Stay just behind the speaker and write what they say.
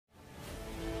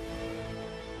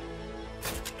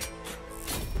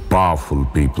Powerful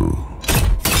people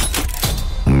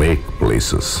make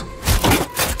places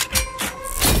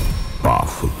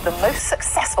powerful. The most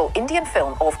successful Indian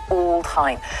film of all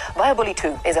time. Bahubali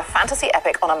 2 is a fantasy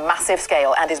epic on a massive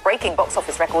scale and is breaking box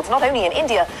office records not only in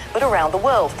India but around the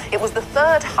world. It was the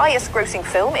third highest grossing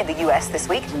film in the US this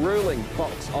week. Ruling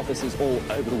box offices all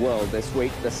over the world this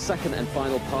week. The second and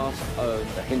final part of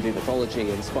the Hindu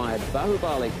mythology-inspired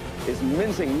Bahubali is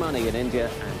minting money in India,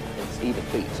 and it's even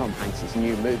beat Tom Hanks'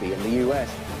 new movie in the US,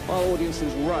 while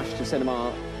audiences rush to cinema.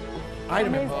 I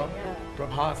remember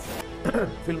Prabhas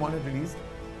film one had released.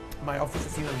 My office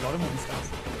has seen a lot of movie stars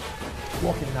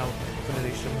walking down for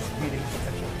narrations, readings,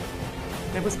 etc.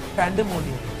 There was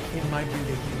pandemonium in my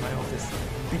building, in my office.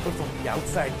 People from the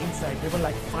outside, inside, there were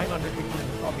like 500 people in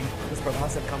the lobby because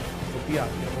Prabhas had come for PR,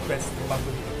 for press, for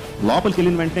Bahubali. లోపలికి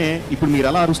వెళ్ళిన వెంటనే ఇప్పుడు మీరు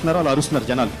ఎలా అరుస్తున్నారో అలా అరుస్తున్నారు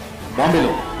జనాలు.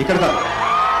 బాంబేలో ఇక్కడ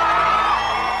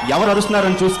ఎవరు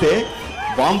అరుస్తున్నారని చూస్తే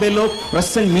బాంబేలో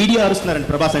press and media అరుస్తున్నారని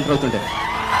Prabhas enter అవుతుంటే.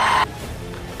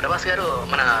 ప్రభాస్ గారు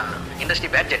మన ఇండస్ట్రీ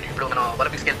బ్యాడ్జ్ అండి. ఇప్పుడు మనం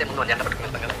ఒలింపిక్స్కి వెళ్తే ముందు జెండా పట్టుకుని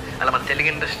వెళ్తాం కదా, అలా మన తెలుగు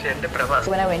ఇండస్ట్రీ అంటే Prabhas.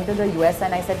 When I went to the US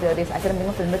and I said I'm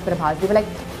doing a film with Prabhas, they were like,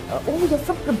 oh, you're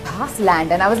from Prabhas land,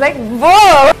 and I was like,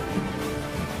 whoa.